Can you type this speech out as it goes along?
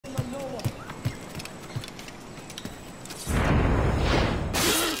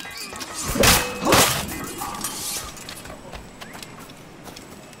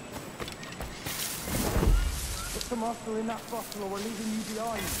vessel in that bottle or we're leaving you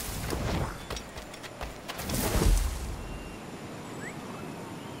behind.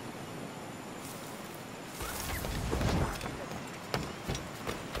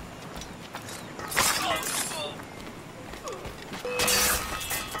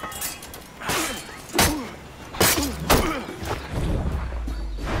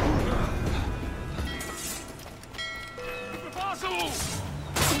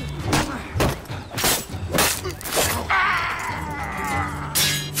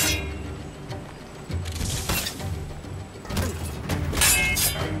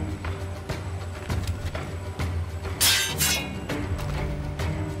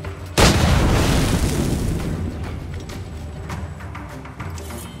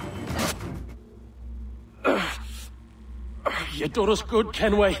 You done us good,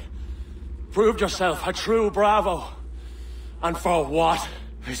 Kenway. Proved yourself a true bravo. And for what?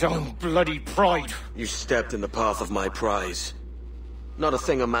 His own bloody pride. You stepped in the path of my prize. Not a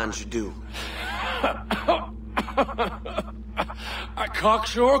thing a man should do. A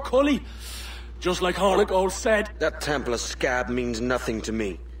cocksure, Cully. Just like Hornigold said. That Templar scab means nothing to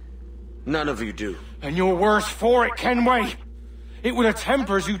me. None of you do. And you're worse for it, Kenway. It were the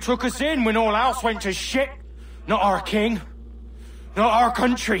Templars who took us in when all else went to shit. Not our king. Not our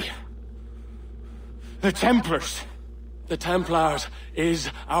country. The Templars. The Templars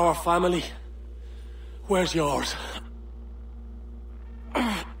is our family. Where's yours?